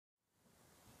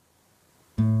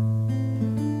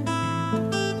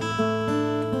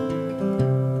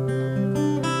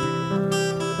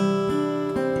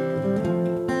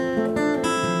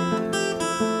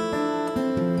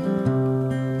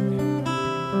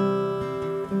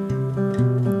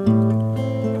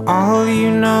All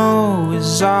you know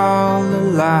is all a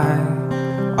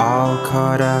lie, all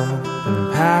caught up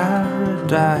in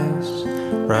paradise,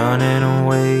 running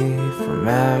away from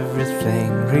everything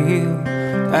real,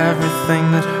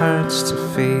 everything that hurts to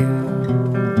feel.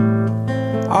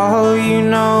 All you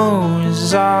know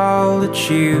is all that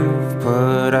you've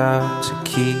put up to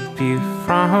keep you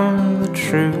from the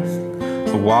truth,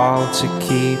 the wall to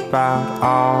keep out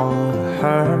all the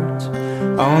hurt,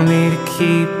 only to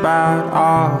keep out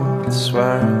all it's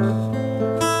worth.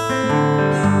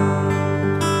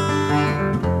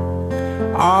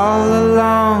 All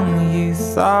along you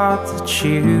thought that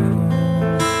you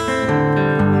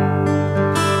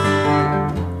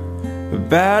were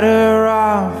better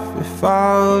off if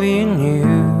all you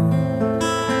knew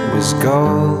was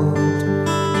gold.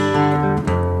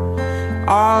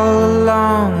 All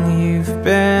along you've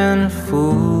been a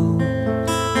fool,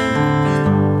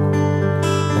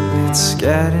 and it's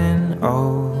getting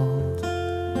old.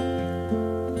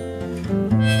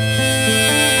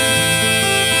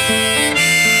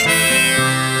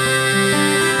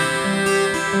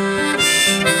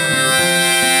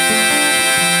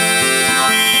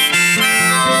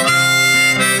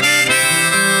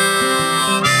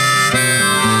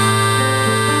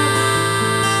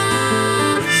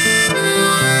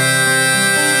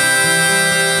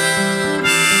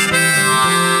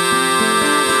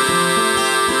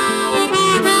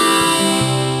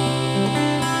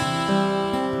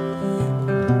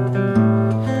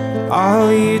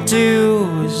 All you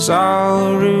do is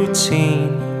all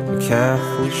routine, a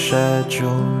careful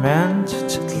schedule meant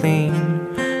to clean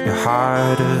your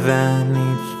heart of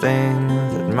anything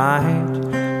that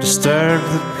might disturb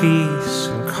the peace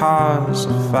and cause a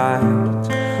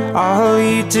fight. All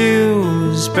you do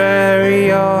is bury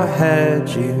your head,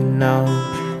 you know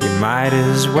you might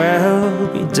as well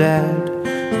be dead.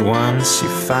 But once you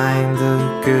find the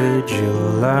good,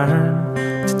 you'll learn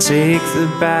to take the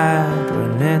bad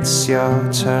when it's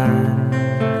your turn.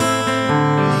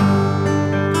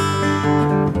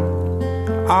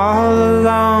 All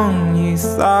along you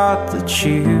thought that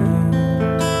you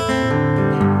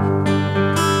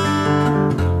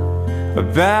were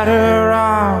better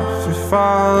off if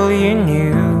all you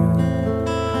knew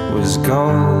was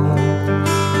gold.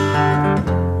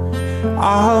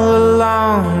 All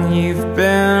along you've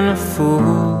been a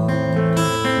fool,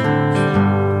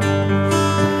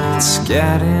 it's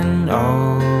getting old.